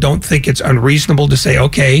also don't think it's unreasonable to say,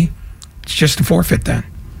 okay, it's just a forfeit then.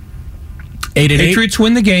 Patriots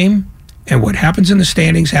win the game, and what happens in the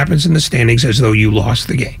standings as though you lost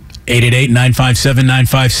the game.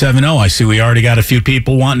 888-957-9570. I see we already got a few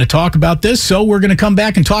people wanting to talk about this, so we're going to come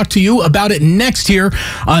back and talk to you about it next here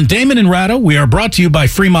on Damon and Ratto. We are brought to you by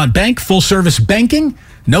Fremont Bank, full-service banking,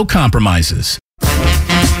 no compromises.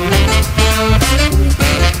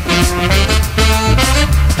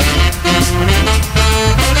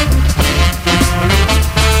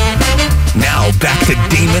 Now back to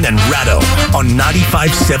Damon and Ratto on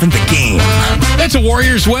 95.7 The Game. That's a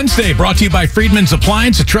Warriors Wednesday, brought to you by Friedman's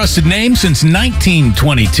Appliance, a trusted name since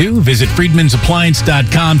 1922. Visit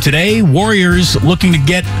friedmansappliance.com today. Warriors looking to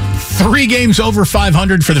get 3 games over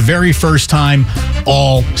 500 for the very first time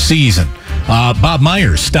all season. Bob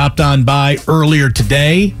Myers stopped on by earlier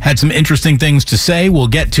today, had some interesting things to say. We'll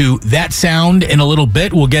get to that sound in a little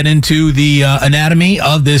bit. We'll get into the anatomy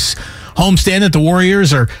of this homestand that the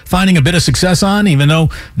Warriors are finding a bit of success on, even though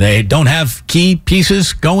they don't have key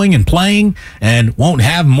pieces going and playing and won't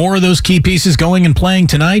have more of those key pieces going and playing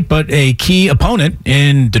tonight, but a key opponent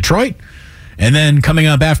in Detroit. And then coming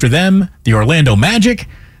up after them, the Orlando Magic.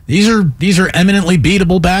 These are eminently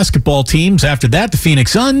beatable basketball teams. After that, the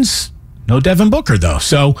Phoenix Suns. No Devin Booker, though.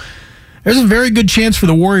 So there's a very good chance for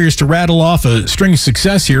the Warriors to rattle off a string of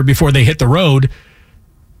success here before they hit the road.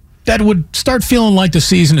 that would start feeling like the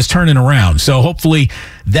season is turning around. So hopefully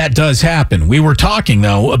that does happen. We were talking,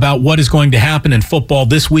 though, about what is going to happen in football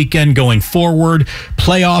this weekend going forward,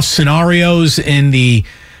 playoff scenarios in the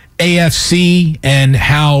AFC, and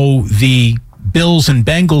how the Bills and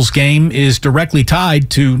Bengals game is directly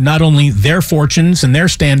tied to not only their fortunes and their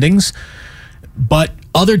standings, but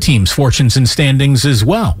other teams' fortunes and standings as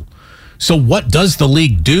well. So what does the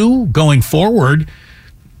league do going forward?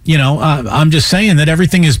 You know, I'm just saying that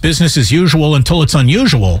everything is business as usual until it's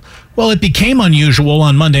unusual. Well, it became unusual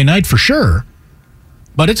on Monday night for sure,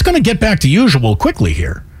 but it's going to get back to usual quickly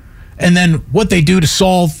here. And then what they do to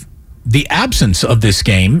solve the absence of this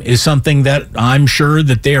game is something that I'm sure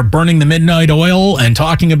that they are burning the midnight oil and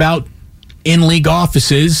talking about in league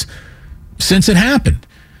offices since it happened.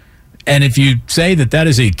 And if you say that that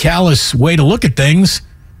is a callous way to look at things,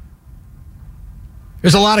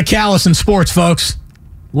 there's a lot of callous in sports, folks.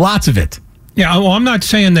 Lots of it. Yeah, well, I'm not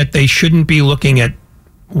saying that they shouldn't be looking at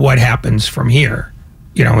what happens from here,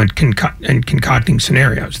 you know, and concocting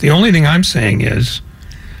scenarios. The only thing I'm saying is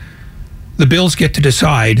the Bills get to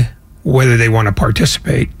decide whether they want to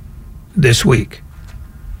participate this week.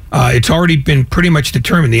 It's already been pretty much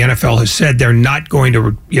determined. The NFL has said they're not going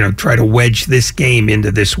to, you know, try to wedge this game into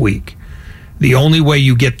this week. The only way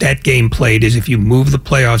you get that game played is if you move the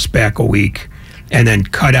playoffs back a week and then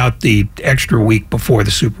cut out the extra week before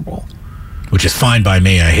the Super Bowl. Which is fine by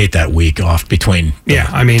me. I hate that week off between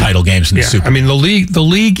title games and the Super Bowl. I mean, the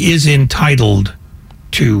league is entitled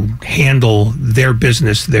to handle their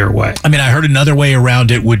business their way. I mean, I heard another way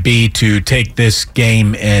around it would be to take this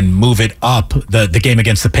game and move it up, the game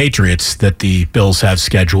against the Patriots that the Bills have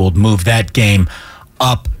scheduled, move that game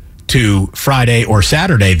up to Friday or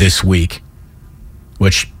Saturday this week,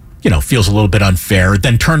 which, you know, feels a little bit unfair.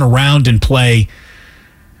 Then turn around and play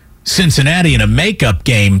Cincinnati in a makeup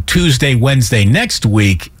game Tuesday, Wednesday next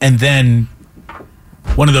week, and then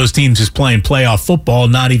one of those teams is playing playoff football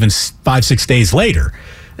not even 5-6 days later.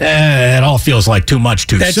 It all feels like too much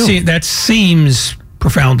too soon. That seems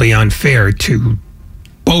profoundly unfair to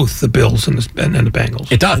both the Bills and the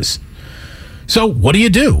Bengals. It does. So what do you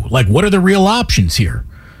do? Like, what are the real options here?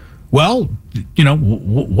 Well, you know,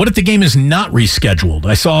 what if the game is not rescheduled?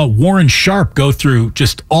 I saw Warren Sharp go through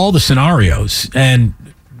just all the scenarios, and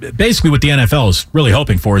basically what the NFL is really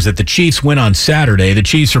hoping for is that the Chiefs win on Saturday. The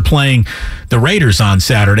Chiefs are playing the Raiders on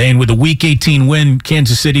Saturday, and with a Week 18 win,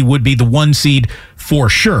 Kansas City would be the 1 seed for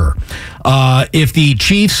sure. If the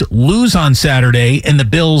Chiefs lose on Saturday and the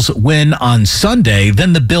Bills win on Sunday,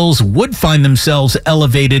 then the Bills would find themselves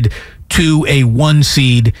elevated to a 1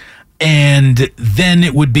 seed, and then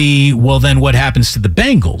it would be, well, then what happens to the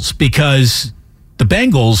Bengals? Because the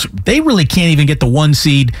Bengals, they really can't even get the 1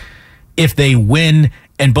 seed if they win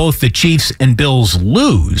and both the Chiefs and Bills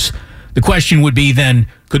lose. The question would be then,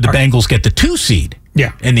 could the Bengals get the 2 seed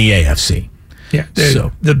in the AFC? Yeah.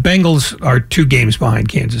 The Bengals are 2 games behind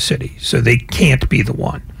Kansas City, so they can't be the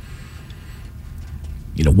 1.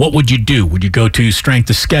 You know, what would you do? Would you go to strength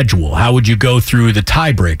of schedule? How would you go through the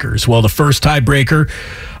tiebreakers? Well, the first tiebreaker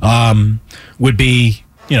would be,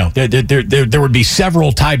 you know, there would be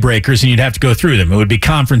several tiebreakers, and you'd have to go through them. It would be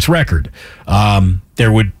conference record. They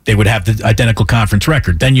would have the identical conference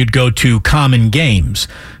record. Then you'd go to common games.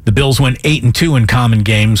 The Bills went 8-2 in common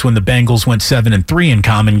games when the Bengals went 7-3 in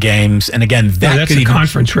common games. And again, that's a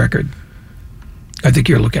conference record. I think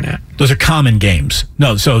you're looking at. Those are common games.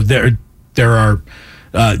 No, so there are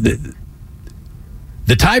the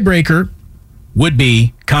tiebreaker would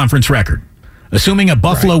be conference record. Assuming a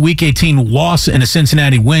Buffalo Week 18 loss and a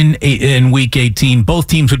Cincinnati win in Week 18, both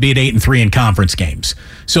teams would be at 8-3 in conference games.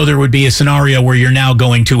 So there would be a scenario where you're now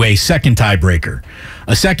going to a second tiebreaker.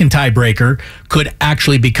 A second tiebreaker could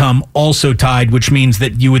actually become also tied, which means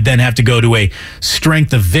that you would then have to go to a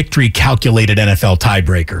strength of victory calculated NFL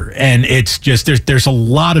tiebreaker. And it's just, there's a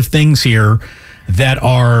lot of things here that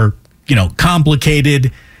are, you know,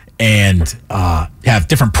 complicated and have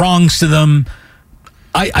different prongs to them.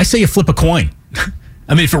 I say you flip a coin.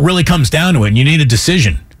 I mean, if it really comes down to it and you need a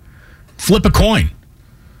decision, flip a coin.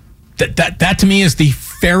 That to me is the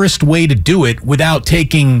fairest way to do it without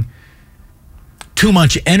taking too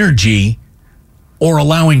much energy or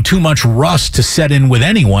allowing too much rust to set in with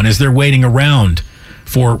anyone as they're waiting around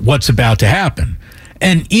for what's about to happen.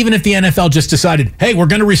 And even if the NFL just decided, hey, we're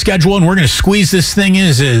going to reschedule and we're going to squeeze this thing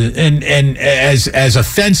in as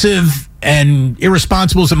offensive and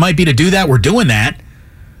irresponsible as it might be to do that, we're doing that.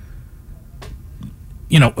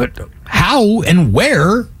 You know, how and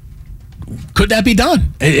where could that be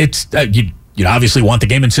done? It's you obviously want the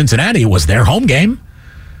game in Cincinnati. It was their home game.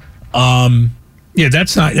 Yeah,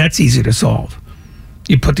 that's easy to solve.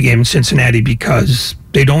 you put the game in Cincinnati because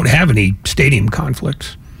they don't have any stadium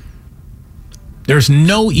conflicts. There's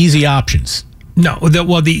no easy options. No.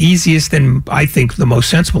 The easiest and I think the most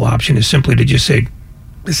sensible option is simply to just say,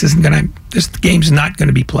 this game's not going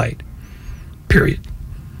to be played. Period.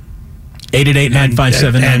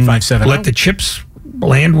 888-957-957. Let the chips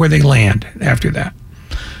land where they land after that.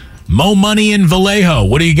 Mo Money in Vallejo.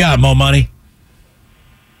 What do you got, Mo Money?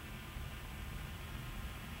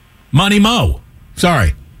 Money Mo.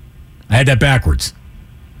 Sorry. I had that backwards.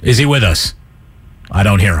 Is he with us? I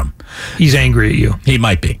don't hear him. He's angry at you. He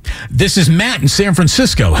might be. This is Matt in San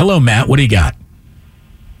Francisco. Hello, Matt. What do you got?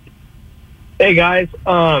 Hey, guys.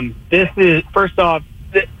 This is, first off,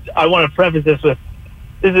 I want to preface this with,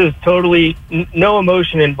 this is totally no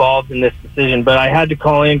emotion involved in this decision, but I had to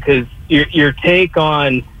call in because your take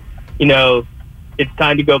on, it's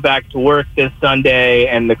time to go back to work this Sunday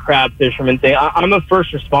and the crab fisherman thing. I'm a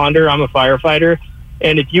first responder. I'm a firefighter.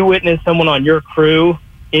 And if you witness someone on your crew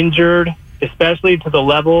injured, especially to the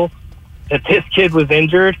level that this kid was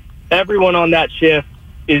injured, everyone on that shift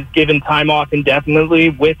is given time off indefinitely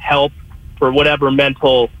with help for whatever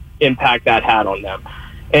mental impact that had on them.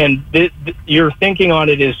 And your thinking on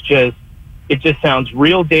it is it just sounds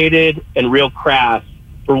real dated and real crass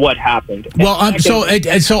for what happened. Well, I'm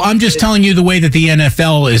just telling you the way that the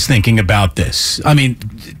NFL is thinking about this. I mean,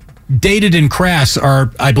 dated and crass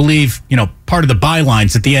are, I believe, part of the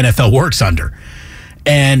bylines that the NFL works under.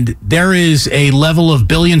 And there is a level of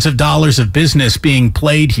billions of dollars of business being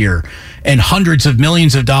played here and hundreds of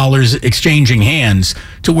millions of dollars exchanging hands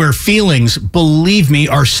to where feelings, believe me,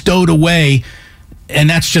 are stowed away. And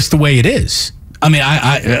that's just the way it is. I mean,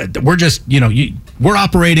 we're just, we're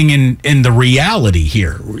operating in the reality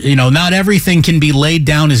here. Not everything can be laid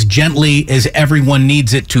down as gently as everyone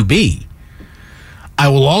needs it to be. I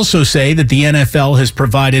will also say that the NFL has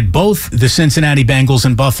provided both the Cincinnati Bengals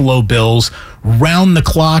and Buffalo Bills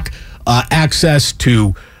round-the-clock access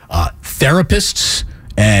to therapists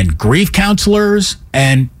and grief counselors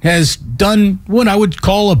and has done what I would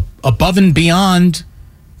call above and beyond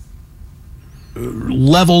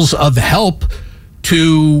levels of help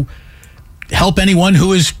to help anyone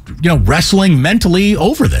who is, wrestling mentally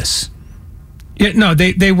over this. Yeah, no,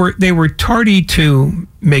 they were tardy to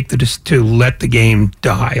to let the game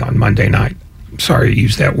die on Monday night. I'm sorry to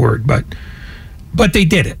use that word, but they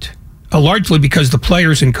did it. Largely because the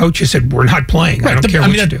players and coaches said, we're not playing. Right, I don't care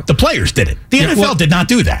what you do. The players did it. The NFL did not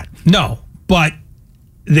do that. No, but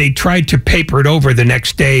they tried to paper it over the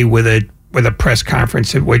next day with a press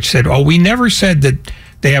conference which said, we never said that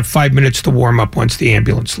they have 5 minutes to warm up once the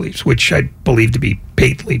ambulance leaves, which I believe to be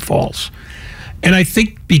patently false. And I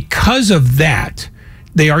think because of that,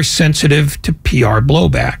 they are sensitive to PR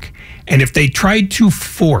blowback. And if they tried to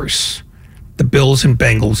force the Bills and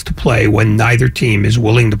Bengals to play when neither team is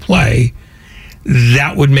willing to play,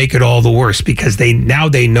 that would make it all the worse because they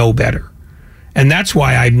know better. And that's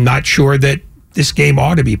why I'm not sure that this game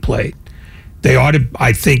ought to be played. They ought to,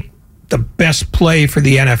 I think, the best play for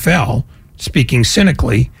the NFL, speaking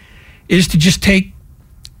cynically, is to just take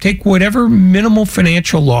whatever minimal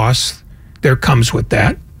financial loss there comes with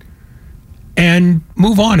that and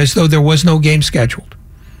move on as though there was no game scheduled.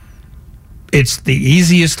 It's the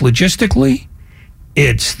easiest logistically.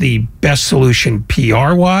 It's the best solution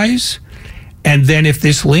PR-wise. And then if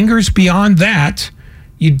this lingers beyond that,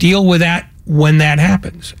 you deal with that when that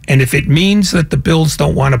happens. And if it means that the Bills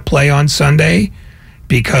don't want to play on Sunday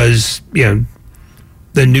because,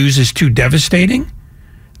 the news is too devastating,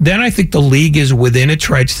 then I think the league is within its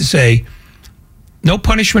rights to say, no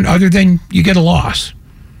punishment other than you get a loss.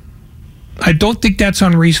 I don't think that's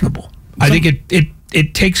unreasonable. I think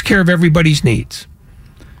it takes care of everybody's needs.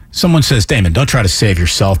 Someone says, Damon, don't try to save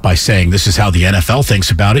yourself by saying this is how the NFL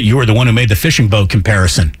thinks about it. You were the one who made the fishing boat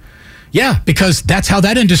comparison. Yeah, because that's how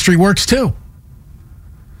that industry works too.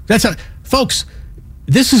 That's how, folks,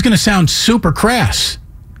 this is going to sound super crass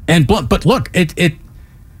and blunt, but look,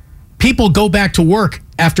 people go back to work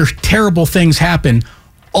after terrible things happen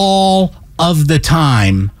all of the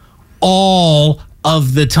time,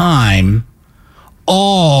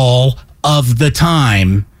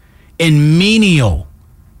 in menial,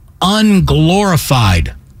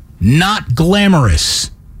 unglorified, not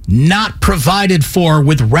glamorous, not provided for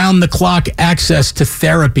with round-the-clock access to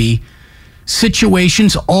therapy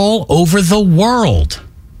situations all over the world.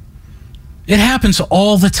 It happens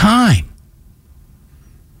all the time.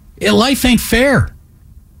 Life ain't fair.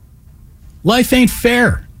 Life ain't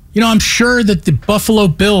fair. I'm sure that the Buffalo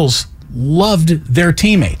Bills loved their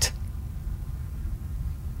teammate.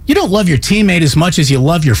 You don't love your teammate as much as you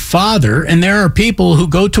love your father, and there are people who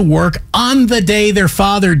go to work on the day their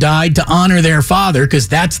father died to honor their father because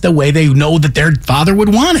that's the way they know that their father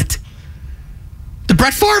would want it. The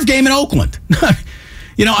Brett Favre game in Oakland.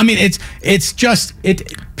 It's just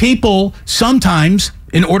people sometimes,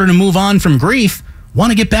 in order to move on from grief,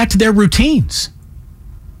 want to get back to their routines.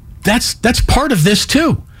 That's part of this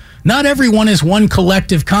too. Not everyone is one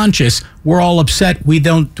collective conscious. We're all upset. We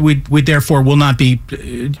therefore will not be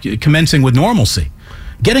commencing with normalcy.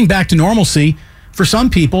 Getting back to normalcy for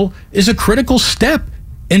some people is a critical step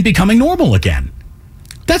in becoming normal again.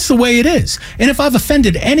 That's the way it is. And if I've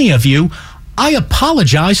offended any of you, I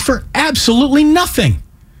apologize for absolutely nothing.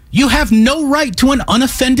 You have no right to an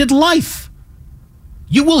unoffended life.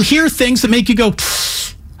 You will hear things that make you go,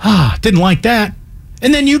 didn't like that.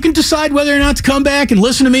 And then you can decide whether or not to come back and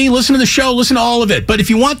listen to me, listen to the show, listen to all of it. But if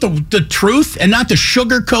you want the truth and not the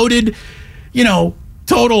sugar-coated,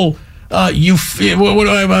 total, the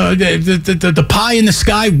pie in the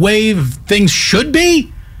sky way things should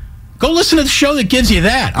be, go listen to the show that gives you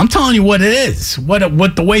that. I'm telling you what it is,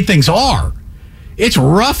 what the way things are. It's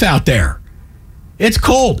rough out there. It's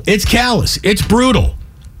cold. It's callous. It's brutal.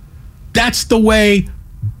 That's the way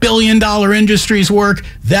billion-dollar industries work.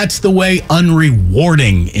 That's the way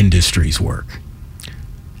unrewarding industries work.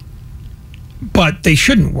 But they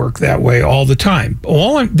shouldn't work that way all the time.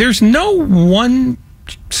 There's no one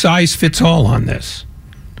size fits all on this.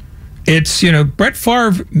 It's, Brett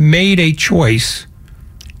Favre made a choice,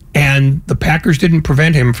 and the Packers didn't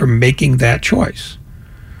prevent him from making that choice.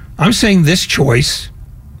 I'm saying this choice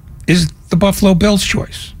is the Buffalo Bills'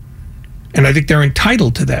 choice. And I think they're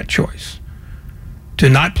entitled to that choice. To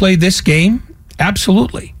not play this game?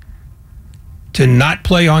 Absolutely. To not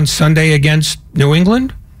play on Sunday against New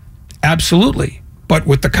England? Absolutely. But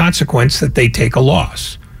with the consequence that they take a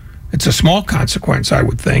loss. It's a small consequence, I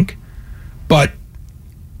would think. But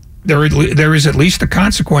there is at least a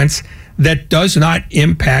consequence that does not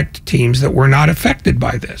impact teams that were not affected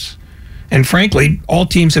by this. And frankly, all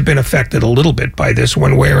teams have been affected a little bit by this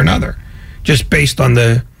one way or another. Just based on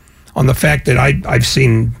the fact that I've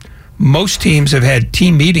seen most teams have had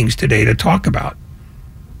team meetings today to talk about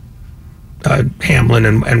Hamlin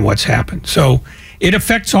and what's happened. So it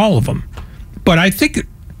affects all of them. But I think,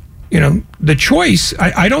 the choice,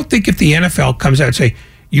 I don't think if the NFL comes out and say,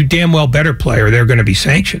 you damn well better play or there are going to be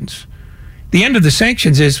sanctions. The end of the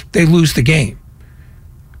sanctions is they lose the game.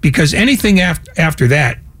 Because anything after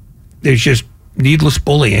that, there's just needless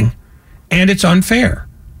bullying, and it's unfair.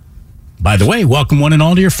 By the way, welcome one and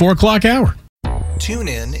all to your 4 o'clock hour.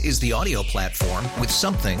 TuneIn is the audio platform with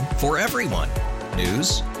something for everyone.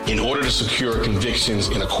 News. In order to secure convictions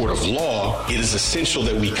in a court of law, it is essential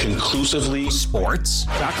that we conclusively. Sports.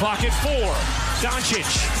 Got clock at 4.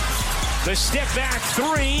 Doncic. The step back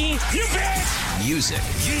 3. You bet. Music.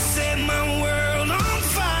 You set my world on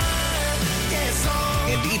fire. Yes,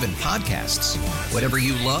 and even podcasts. Whatever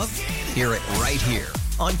you love, hear it right here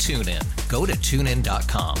on TuneIn. Go to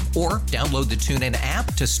TuneIn.com or download the TuneIn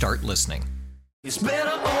app to start listening. It's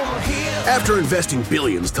better over here. After investing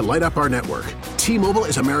billions to light up our network, T-Mobile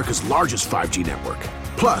is America's largest 5G network.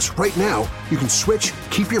 Plus, right now, you can switch,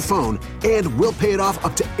 keep your phone, and we'll pay it off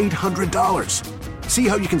up to $800. See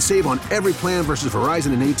how you can save on every plan versus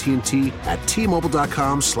Verizon and AT&T at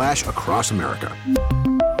T-Mobile.com/across America.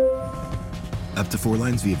 Up to 4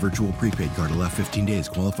 lines via virtual prepaid card. Allow 15 days.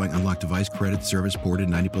 Qualifying unlocked device credit service ported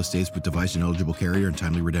 90+ states with device and eligible carrier and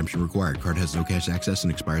timely redemption required. Card has no cash access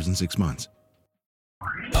and expires in 6 months.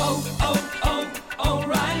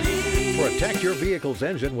 O'Reilly. Protect your vehicle's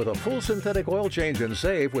engine with a full synthetic oil change and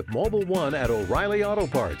save with Mobil 1 at O'Reilly Auto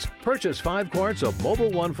Parts. Purchase 5 quarts of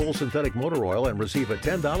Mobil 1 full synthetic motor oil and receive a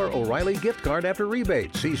 $10 O'Reilly gift card after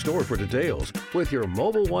rebate. See store for details. With your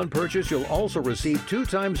Mobil 1 purchase, you'll also receive 2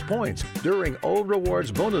 times points during O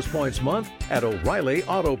Rewards Bonus Points Month at O'Reilly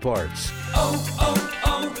Auto Parts.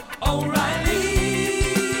 O'Reilly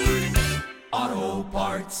Auto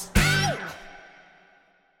Parts.